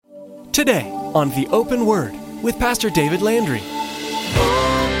Today on The Open Word with Pastor David Landry.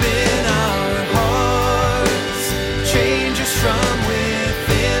 Open our hearts, change us from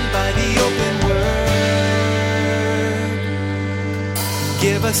within by the open word.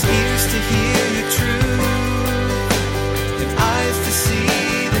 Give us ears to hear your truth and eyes to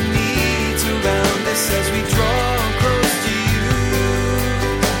see the needs around us as we draw close to you.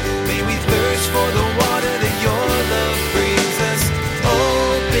 May we thirst for the water that your love brings us.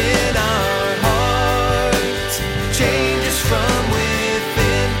 Open our hearts, change us from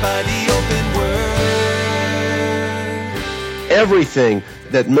within by the open word. Everything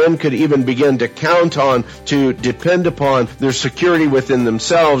that men could even begin to count on, to depend upon their security within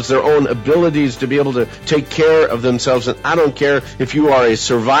themselves, their own abilities to be able to take care of themselves. And I don't care if you are a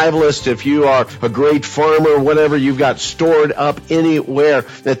survivalist, if you are a great farmer, whatever you've got stored up anywhere.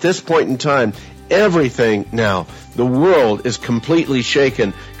 At this point in time, everything now, the world is completely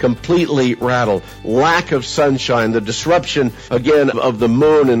shaken, completely rattled. Lack of sunshine, the disruption, again, of the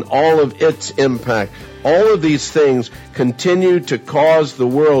moon and all of its impact. All of these things continue to cause the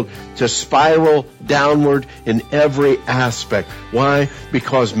world to spiral downward in every aspect. Why?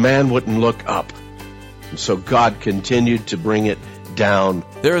 Because man wouldn't look up. And so God continued to bring it down.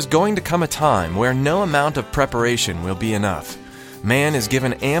 There is going to come a time where no amount of preparation will be enough. Man is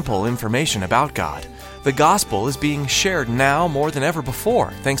given ample information about God. The gospel is being shared now more than ever before,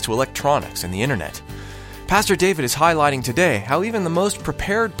 thanks to electronics and the internet. Pastor David is highlighting today how even the most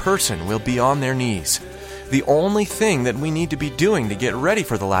prepared person will be on their knees. The only thing that we need to be doing to get ready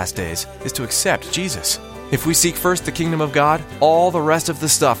for the last days is to accept Jesus. If we seek first the kingdom of God, all the rest of the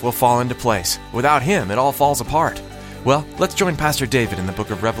stuff will fall into place. Without Him, it all falls apart. Well, let's join Pastor David in the book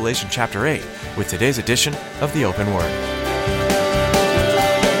of Revelation chapter 8 with today's edition of The Open Word.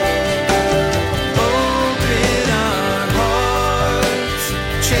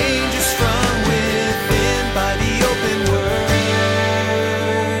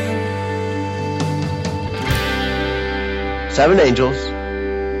 Seven angels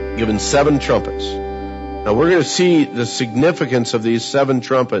given seven trumpets. Now we're going to see the significance of these seven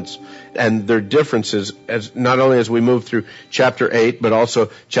trumpets and their differences as not only as we move through chapter 8, but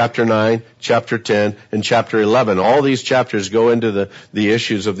also chapter 9, chapter 10, and chapter 11. All these chapters go into the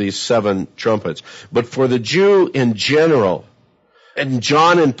issues of these seven trumpets. But for the Jew in general, and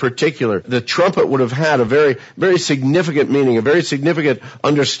John in particular, the trumpet would have had a very, very significant meaning, a very significant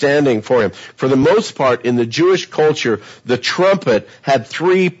understanding for him. For the most part, in the Jewish culture, the trumpet had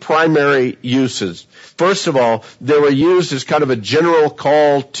three primary uses. First of all, they were used as kind of a general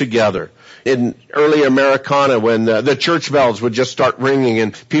call together. In early Americana, when the church bells would just start ringing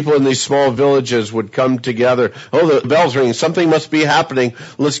and people in these small villages would come together. Oh, the bell's ringing. Something must be happening.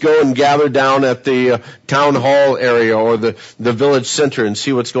 Let's go and gather down at the town hall area or the village center and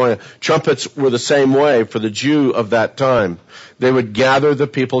see what's going on. Trumpets were the same way for the Jew of that time. They would gather the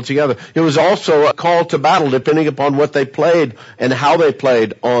people together. It was also a call to battle, depending upon what they played and how they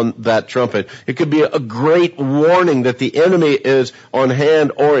played on that trumpet. It could be a great warning that the enemy is on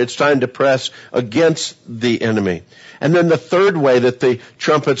hand or it's time to press against the enemy. And then the third way that the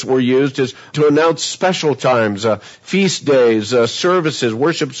trumpets were used is to announce special times, feast days, services,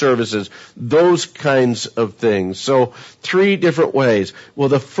 worship services, those kinds of things. So three different ways. Well,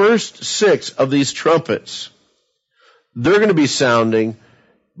 the first six of these trumpets, they're going to be sounding,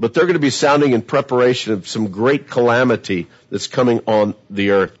 but they're going to be sounding in preparation of some great calamity that's coming on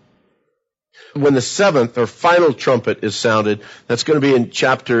the earth. When the seventh or final trumpet is sounded, that's going to be in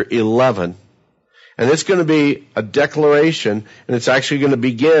chapter 11. And it's going to be a declaration, and it's actually going to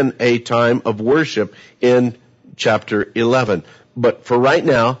begin a time of worship in chapter 11. But for right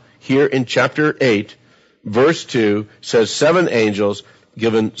now, here in chapter 8, verse 2 says seven angels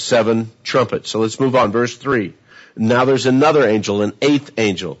given seven trumpets. So let's move on. Verse 3. Now there's another angel, an eighth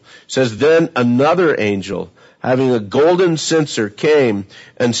angel. It says, then another angel, having a golden censer, came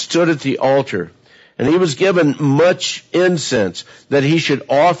and stood at the altar. And he was given much incense, that he should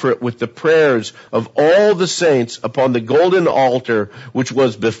offer it with the prayers of all the saints upon the golden altar which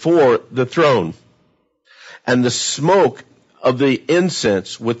was before the throne. And the smoke of the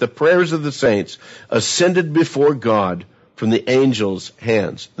incense with the prayers of the saints ascended before God from the angel's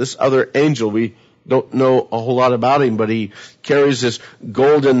hands. This other angel, we don't know a whole lot about him, but he carries this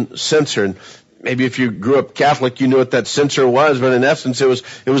golden censer. And Maybe if you grew up Catholic, you knew what that censer was, but in essence, it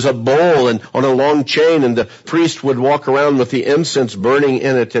was a bowl and on a long chain, and the priest would walk around with the incense burning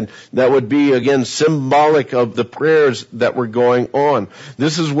in it, and that would be, again, symbolic of the prayers that were going on.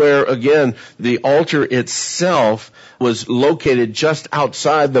 This is where, again, the altar itself was located just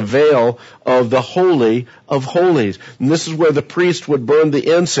outside the veil of the Holy of Holies. And this is where the priest would burn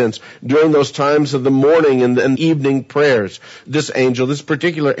the incense during those times of the morning and evening prayers. This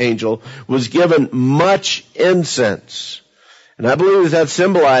particular angel, was given much incense. And I believe that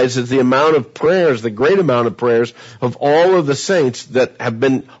symbolizes the amount of prayers, the great amount of prayers of all of the saints that have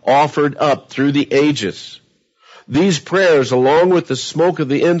been offered up through the ages. These prayers, along with the smoke of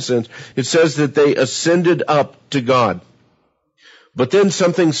the incense, it says that they ascended up to God. But then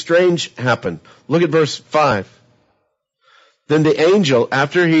something strange happened. Look at verse 5. Then the angel,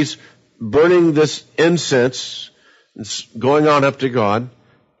 after he's burning this incense, it's going on up to God,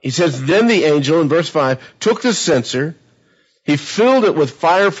 he says, then the angel, in verse 5, took the censer, he filled it with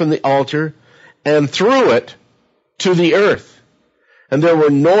fire from the altar, and threw it to the earth. And there were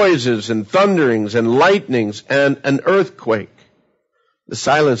noises and thunderings and lightnings and an earthquake. The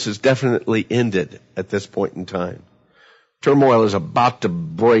silence is definitely ended at this point in time. Turmoil is about to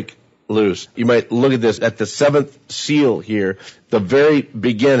break loose. You might look at this at the seventh seal here, the very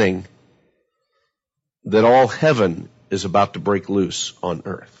beginning, that all heaven is about to break loose on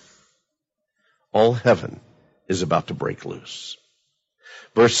earth. All heaven is about to break loose.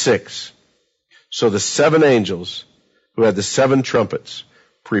 Verse 6, so the 7 angels who had the 7 trumpets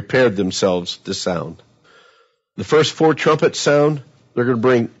prepared themselves to sound. The first 4 trumpets sound, they're going to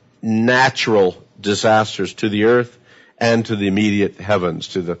bring natural disasters to the earth and to the immediate heavens,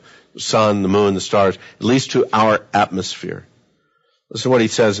 to the sun, the moon, the stars, at least to our atmosphere. Listen to what he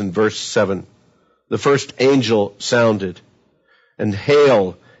says in verse 7. The first angel sounded, and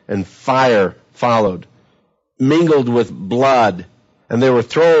hail and fire followed, mingled with blood, and they were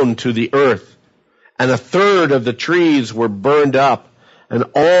thrown to the earth. And 1/3 of the trees were burned up, and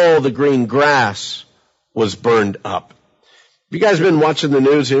all the green grass was burned up. Have you guys been watching the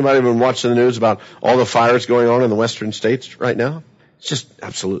news? Anybody been watching the news about all the fires going on in the western states right now? It's just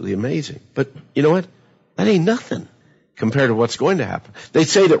absolutely amazing. But you know what? That ain't nothing compared to what's going to happen. They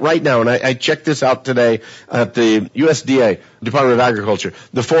say that right now, and I checked this out today at the USDA, Department of Agriculture,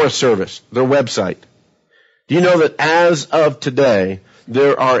 the Forest Service, their website. Do you know that as of today,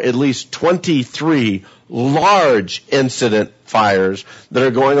 there are at least 23 large incident fires that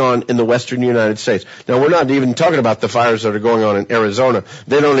are going on in the western United States. Now, we're not even talking about the fires that are going on in Arizona.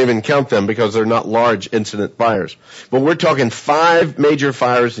 They don't even count them because they're not large incident fires. But we're talking 5 major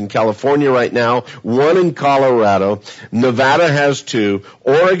fires in California right now, 1 in Colorado, Nevada has 2,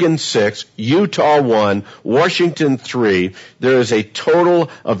 Oregon 6, Utah 1, Washington 3. There is a total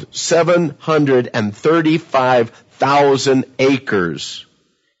of 735,000 acres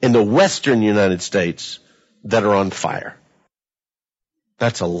in the western United States that are on fire.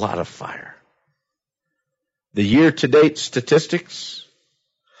 That's a lot of fire. The year-to-date statistics,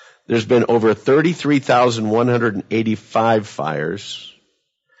 there's been over 33,185 fires,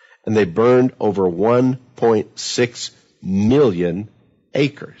 and they burned over 1.6 million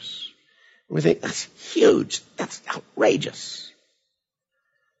acres. And we think, that's huge. That's outrageous.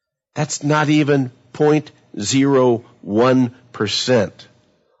 That's not even 0.01%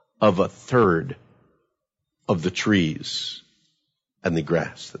 of 1/3 of the trees and the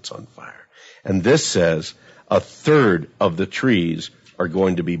grass that's on fire. And this says 1/3 of the trees are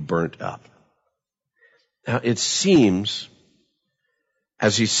going to be burnt up. Now, it seems,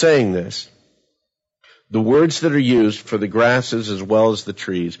 as he's saying this, the words that are used for the grasses as well as the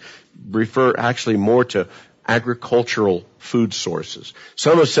trees refer actually more to agricultural food sources.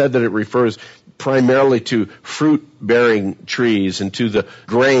 Some have said that it refers primarily to fruit-bearing trees and to the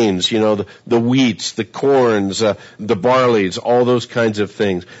grains, the wheats, the corns, the barleys, all those kinds of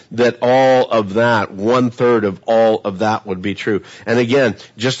things, that all of that, 1/3 of all of that would be true. And again,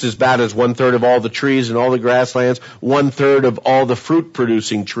 just as bad as 1/3 of all the trees and all the grasslands, 1/3 of all the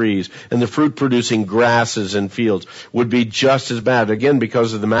fruit-producing trees and the fruit-producing grasses and fields would be just as bad, again,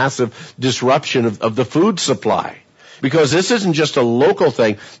 because of the massive disruption of the food supply. Because this isn't just a local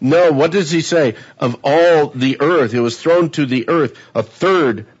thing. No, what does he say? Of all the earth, it was thrown to the earth,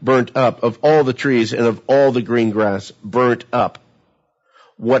 1/3 burnt up of all the trees and of all the green grass burnt up.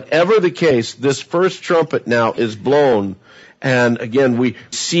 Whatever the case, this first trumpet now is blown, And again, we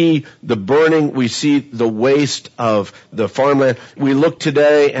see the burning, we see the waste of the farmland. We look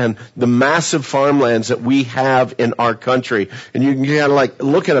today and the massive farmlands that we have in our country. And you can kind of like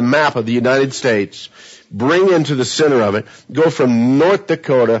look at a map of the United States, bring into the center of it, go from North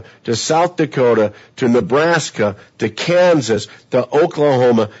Dakota to South Dakota to Nebraska to Kansas to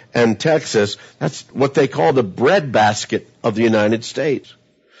Oklahoma and Texas. That's what they call the breadbasket of the United States.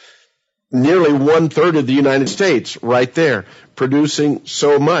 Nearly 1/3 of the United States right there, producing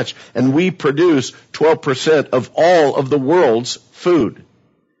so much. And we produce 12% of all of the world's food.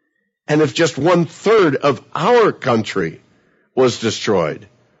 And if just 1/3 of our country was destroyed,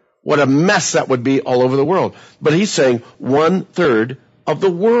 what a mess that would be all over the world. But he's saying 1/3 of the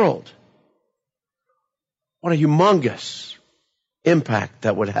world. What a humongous impact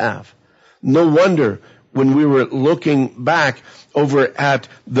that would have. No wonder when we were looking back over at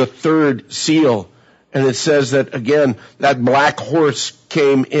the third seal, and it says that, again, that black horse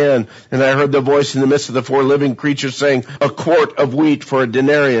came in, and I heard the voice in the midst of the four living creatures saying, a quart of wheat for a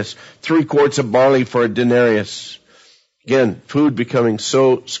denarius, 3 quarts of barley for a denarius. Again, food becoming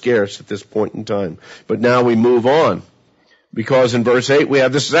so scarce at this point in time. But now we move on, because in verse 8 we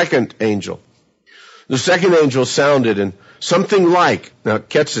have the second angel. The second angel sounded, and something like, now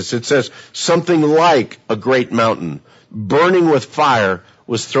catch this, it says, something like a great mountain, burning with fire,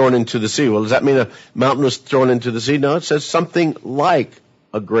 was thrown into the sea. Well, does that mean a mountain was thrown into the sea? No, it says something like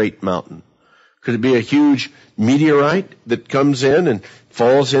a great mountain. Could it be a huge meteorite that comes in and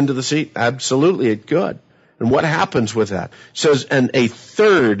falls into the sea? Absolutely, it could. And what happens with that? It says, and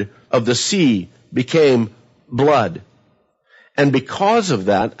 1/3 of the sea became blood. And because of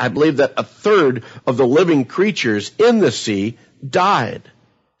that, I believe that 1/3 of the living creatures in the sea died.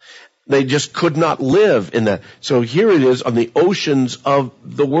 They just could not live in that. So here it is on the oceans of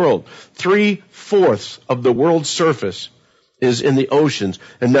the world. 3/4 of the world's surface is in the oceans.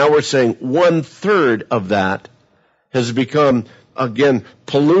 And now we're saying 1/3 of that has become, again,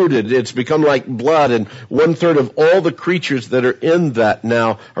 polluted. It's become like blood, and 1/3 of all the creatures that are in that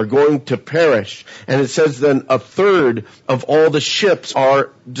now are going to perish. And it says then 1/3 of all the ships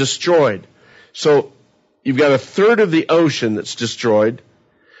are destroyed. So you've got 1/3 of the ocean that's destroyed.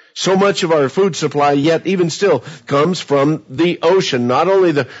 So much of our food supply, yet even still, comes from the ocean. Not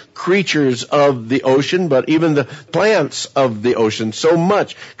only the creatures of the ocean, but even the plants of the ocean. So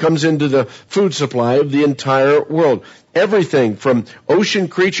much comes into the food supply of the entire world. Everything from ocean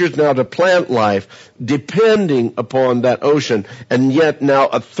creatures now to plant life, depending upon that ocean. And yet now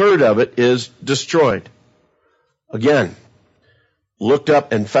 1/3 of it is destroyed. Again, looked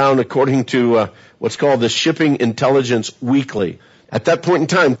up and found, according to what's called the Shipping Intelligence Weekly, at that point in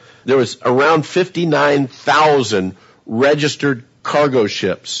time, there was around 59,000 registered cargo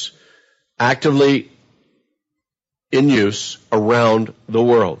ships actively in use around the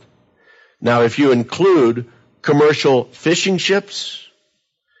world. Now, if you include commercial fishing ships,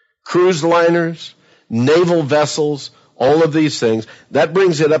 cruise liners, naval vessels, all of these things, that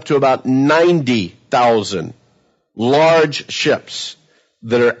brings it up to about 90,000 large ships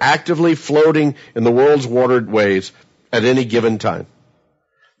that are actively floating in the world's waterways at any given time.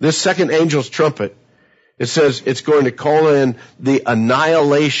 This second angel's trumpet, it says it's going to call in the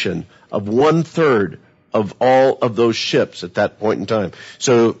annihilation of 1/3 of all of those ships at that point in time.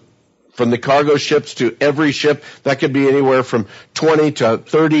 So from the cargo ships to every ship, that could be anywhere from 20 to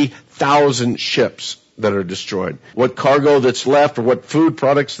 30,000 ships that are destroyed. What cargo that's left, or what food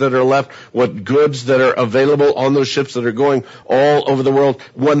products that are left, what goods that are available on those ships that are going all over the world,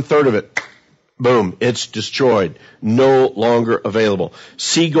 1/3 of it, boom, it's destroyed, no longer available.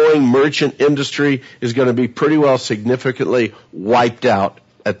 Seagoing merchant industry is going to be pretty well significantly wiped out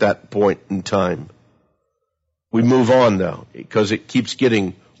at that point in time. We move on now, because it keeps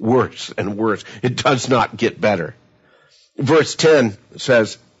getting worse and worse. It does not get better. Verse 10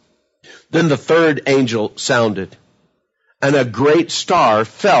 says, then the third angel sounded, and a great star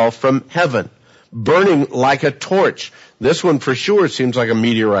fell from heaven, burning like a torch. This one for sure seems like a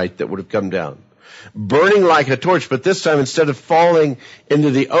meteorite that would have come down. Burning like a torch, but this time instead of falling into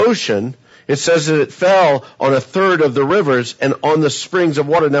the ocean, it says that it fell on 1/3 of the rivers and on the springs of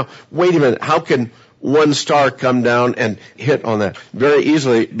water. Now, wait a minute. How can one star come down and hit on that? Very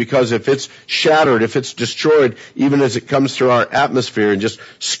easily, because if it's shattered, if it's destroyed, even as it comes through our atmosphere and just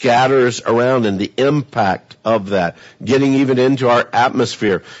scatters around, and the impact of that, getting even into our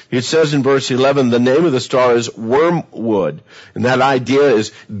atmosphere. It says in verse 11, the name of the star is wormwood, and that idea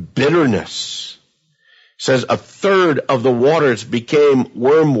is bitterness. It says 1/3 of the waters became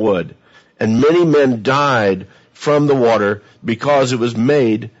wormwood, and many men died from the water because it was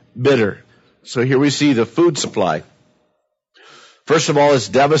made bitter. So here we see the food supply First of all, it's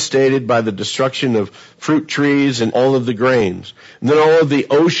devastated by the destruction of fruit trees and all of the grains. And then all of the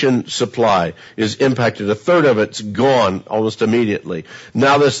ocean supply is impacted. A third of it's gone almost immediately.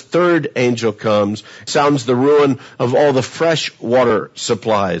 Now this third angel comes, sounds the ruin of all the fresh water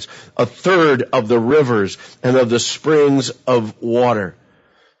supplies, a third of the rivers and of the springs of water.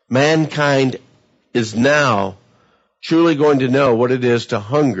 Mankind is now truly going to know what it is to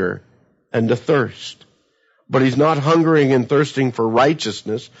hunger and to thirst. But he's not hungering and thirsting for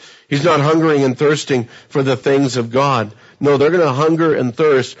righteousness. He's not hungering and thirsting for the things of God. No, they're going to hunger and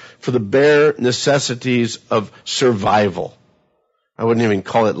thirst for the bare necessities of survival. I wouldn't even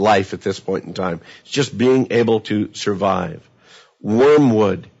call it life at this point in time. It's just being able to survive.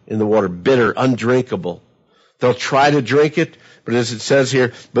 Wormwood in the water, bitter, undrinkable. They'll try to drink it, but as it says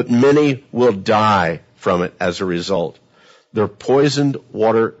here, but many will die from it as a result. They're poisoned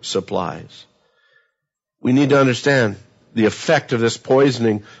water supplies. We need to understand the effect of this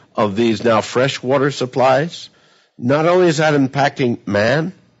poisoning of these now freshwater supplies. Not only is that impacting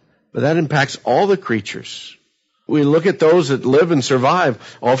man, but that impacts all the creatures. We look at those that live and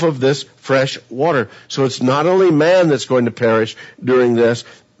survive off of this fresh water. So it's not only man that's going to perish during this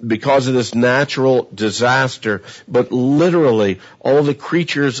because of this natural disaster, but literally all the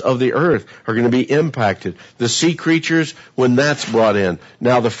creatures of the earth are going to be impacted. The sea creatures, when that's brought in.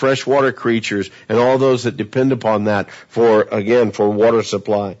 Now the freshwater creatures and all those that depend upon that for water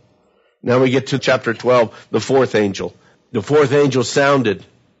supply. Now we get to chapter 12, the fourth angel. The fourth angel sounded.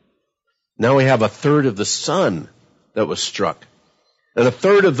 Now we have a third of the sun that was struck, and a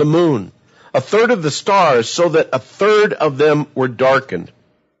third of the moon, a third of the stars, so that a third of them were darkened.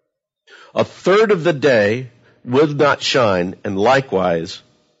 A third of the day will not shine, and likewise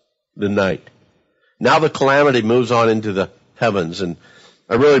the night. Now the calamity moves on into the heavens, and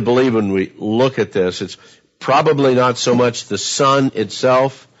I really believe when we look at this, it's probably not so much the sun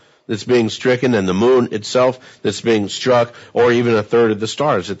itself that's being stricken and the moon itself that's being struck, or even a third of the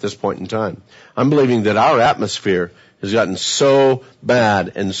stars at this point in time. I'm believing that our atmosphere has gotten so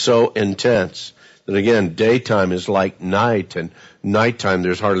bad and so intense that, again, daytime is like night, and nighttime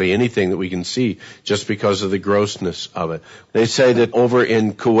there's hardly anything that we can see just because of the grossness of it. They say that over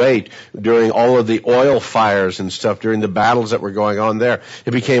in Kuwait, during all of the oil fires and stuff, during the battles that were going on there,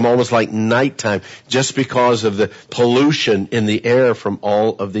 it became almost like nighttime just because of the pollution in the air from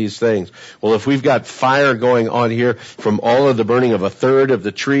all of these things. Well, if we've got fire going on here from all of the burning of a third of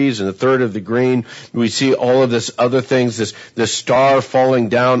the trees and a third of the green, we see all of this other things, this star falling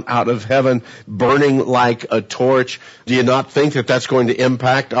down out of heaven, burning like a torch. Do you not think that that's going to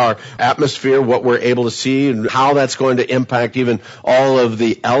impact our atmosphere, what we're able to see, and how that's going to impact even all of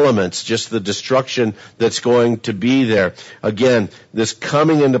the elements, just the destruction that's going to be there? Again, this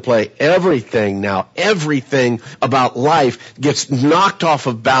coming into play, everything about life gets knocked off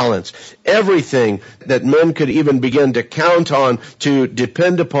of balance. Everything that men could even begin to count on, to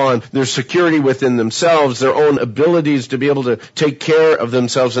depend upon their security within themselves, their own abilities to be able to take care of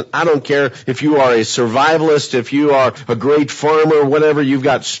themselves. And I don't care if you are a survivalist, if you are a great farmer, whatever you've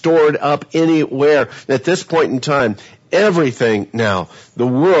got stored up anywhere. At this point in time, everything now, the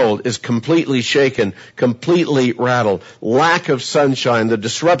world is completely shaken, completely rattled. Lack of sunshine, the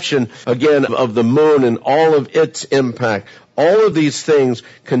disruption, again, of the moon and all of its impact. All of these things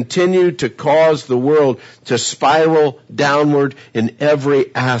continue to cause the world to spiral downward in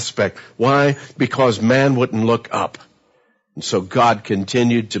every aspect. Why? Because man wouldn't look up. And so God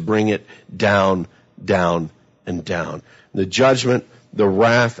continued to bring it down, down, and down. The judgment, the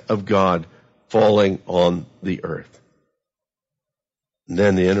wrath of God falling on the earth. And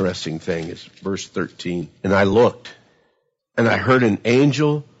then the interesting thing is verse 13. And I looked, and I heard an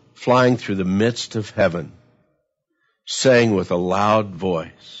angel flying through the midst of heaven, saying with a loud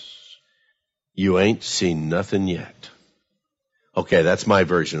voice, "You ain't seen nothing yet." Okay, that's my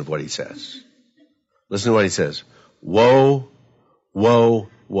version of what he says. Listen to what he says. Woe, woe,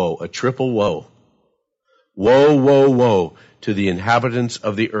 woe, a triple woe. Woe, woe, woe to the inhabitants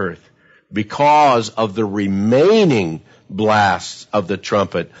of the earth because of the remaining blasts of the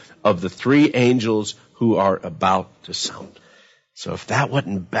trumpet of the three angels who are about to sound. So if that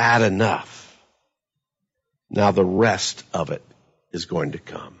wasn't bad enough, now the rest of it is going to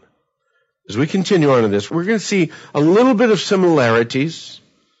come. As we continue on in this, we're going to see a little bit of similarities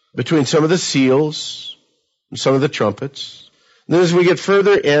between some of the seals and some of the trumpets. And then as we get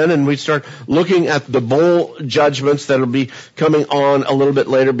further in and we start looking at the bowl judgments that will be coming on a little bit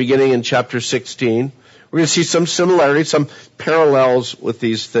later, beginning in chapter 16, We're going to see some similarities, some parallels with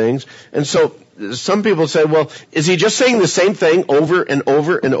these things. And so some people say, well, is he just saying the same thing over and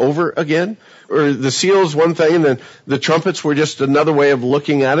over and over again? Or the seals one thing, and then the trumpets were just another way of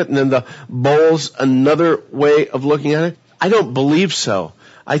looking at it, and then the bowls another way of looking at it? I don't believe so.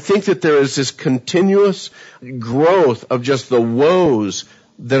 I think that there is this continuous growth of just the woes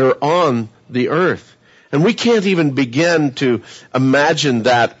that are on the earth. And we can't even begin to imagine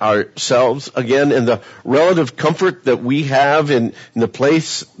that ourselves, again, in the relative comfort that we have in the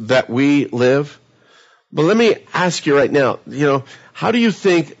place that we live. But let me ask you right now, how do you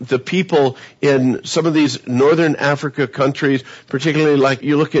think the people in some of these northern Africa countries, particularly like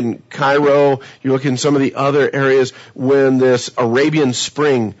you look in Cairo, you look in some of the other areas when this Arabian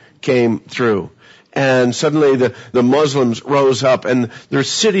Spring came through, and suddenly the Muslims rose up and their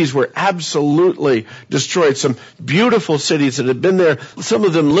cities were absolutely destroyed. Some beautiful cities that had been there, some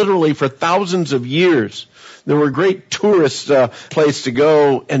of them literally for thousands of years. They were a great tourist place to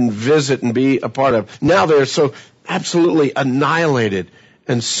go and visit and be a part of. Now they're so absolutely annihilated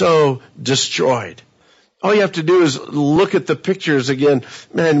and so destroyed. All you have to do is look at the pictures again.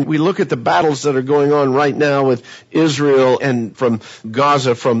 Man, we look at the battles that are going on right now with Israel and from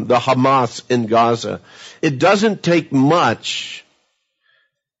Gaza, from the Hamas in Gaza. It doesn't take much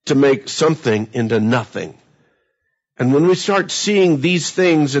to make something into nothing. And when we start seeing these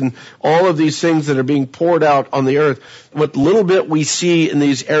things and all of these things that are being poured out on the earth, what little bit we see in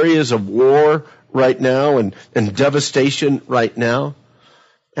these areas of war right now and devastation right now,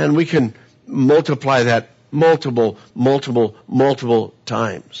 and we can multiply that multiple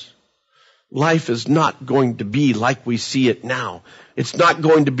times. Life is not going to be like we see it now. It's not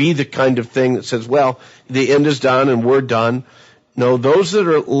going to be the kind of thing that says, well, the end is done and we're done. No, those that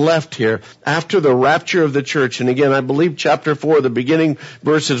are left here after the rapture of the church, and again, I believe chapter 4, the beginning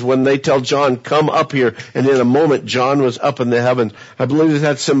verses when they tell John, come up here, and in a moment John was up in the heavens. I believe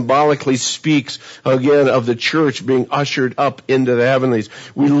that symbolically speaks again of the church being ushered up into the heavenlies.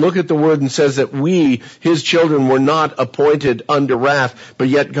 We look at the word and says that we, his children, were not appointed unto wrath, but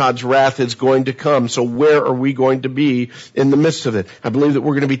yet God's wrath is going to come. So where are we going to be in the midst of it? I believe that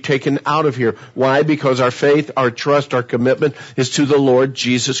we're going to be taken out of here. Why? Because our faith, our trust, our commitment is to the Lord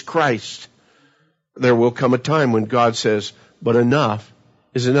Jesus Christ. There will come a time when God says, but enough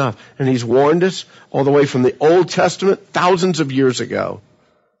is enough. And he's warned us all the way from the Old Testament, thousands of years ago,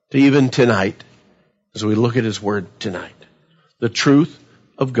 to even tonight, as we look at his word tonight. The truth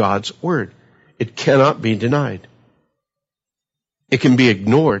of God's word. It cannot be denied. It can be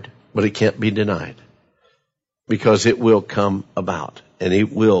ignored, but it can't be denied. Because it will come about, and he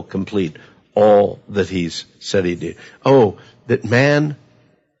will complete all that he's said he'd do. Oh, that man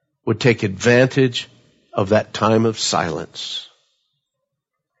would take advantage of that time of silence.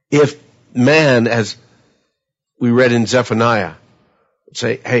 If man, as we read in Zephaniah, would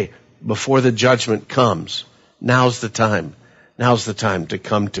say, hey, before the judgment comes, now's the time to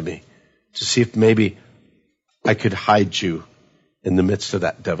come to me, to see if maybe I could hide you in the midst of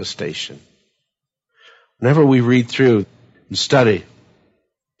that devastation. Whenever we read through and study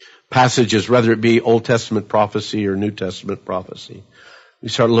passages, whether it be Old Testament prophecy or New Testament prophecy, we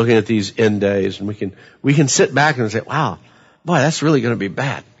start looking at these end days, and we can sit back and say, wow, boy, that's really going to be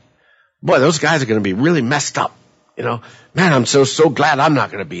bad. Boy, those guys are going to be really messed up. Man, I'm so glad I'm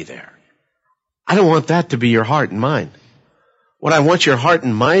not going to be there. I don't want that to be your heart and mind. What I want your heart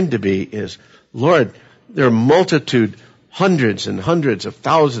and mind to be is, Lord, there are multitude, hundreds and hundreds of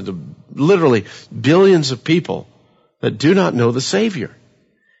thousands of, literally billions of people that do not know the Savior.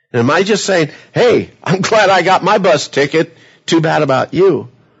 And am I just saying, hey, I'm glad I got my bus ticket, too bad about you?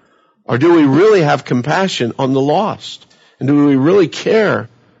 Or do we really have compassion on the lost? And do we really care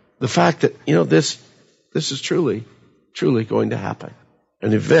the fact that, this is truly going to happen?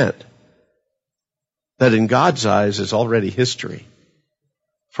 An event that in God's eyes is already history.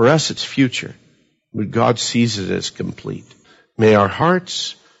 For us, it's future, but God sees it as complete. May our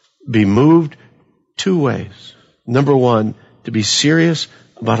hearts be moved two ways. Number one, to be serious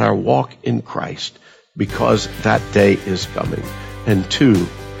about our walk in Christ, because that day is coming. And two,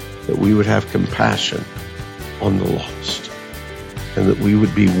 that we would have compassion on the lost, and that we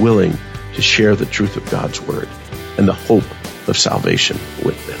would be willing to share the truth of God's word and the hope of salvation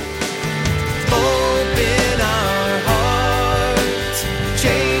with them. Open our hearts,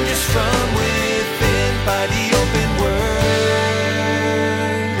 change us from within by the open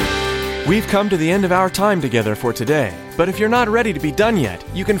word. We've come to the end of our time together for today, but if you're not ready to be done yet,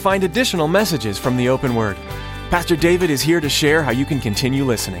 you can find additional messages from the open word. Pastor David is here to share how you can continue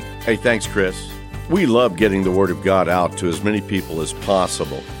listening. Hey, thanks, Chris. We love getting the Word of God out to as many people as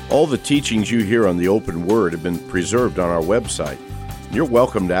possible. All the teachings you hear on the Open Word have been preserved on our website. You're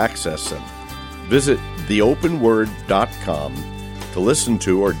welcome to access them. Visit theopenword.com to listen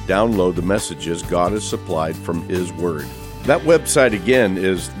to or download the messages God has supplied from His Word. That website again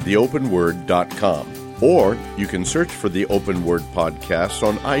is theopenword.com. Or you can search for the Open Word Podcast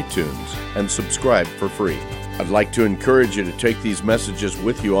on iTunes and subscribe for free. I'd like to encourage you to take these messages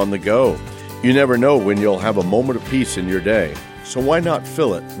with you on the go. You never know when you'll have a moment of peace in your day, so why not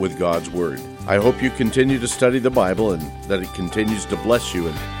fill it with God's Word? I hope you continue to study the Bible and that it continues to bless you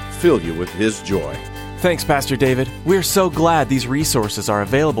and fill you with His joy. Thanks, Pastor David. We're so glad these resources are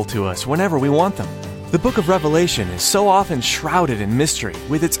available to us whenever we want them. The book of Revelation is so often shrouded in mystery,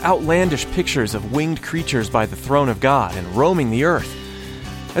 with its outlandish pictures of winged creatures by the throne of God and roaming the earth.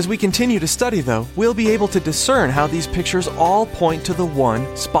 As we continue to study, though, we'll be able to discern how these pictures all point to the one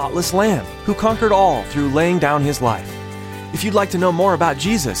spotless Lamb who conquered all through laying down His life. If you'd like to know more about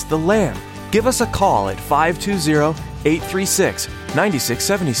Jesus, the Lamb, give us a call at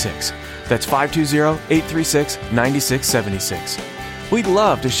 520-836-9676. That's 520-836-9676. We'd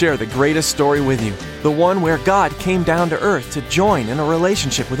love to share the greatest story with you, the one where God came down to earth to join in a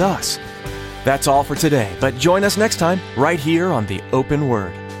relationship with us. That's all for today, but join us next time right here on The Open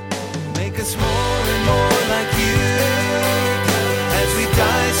Word.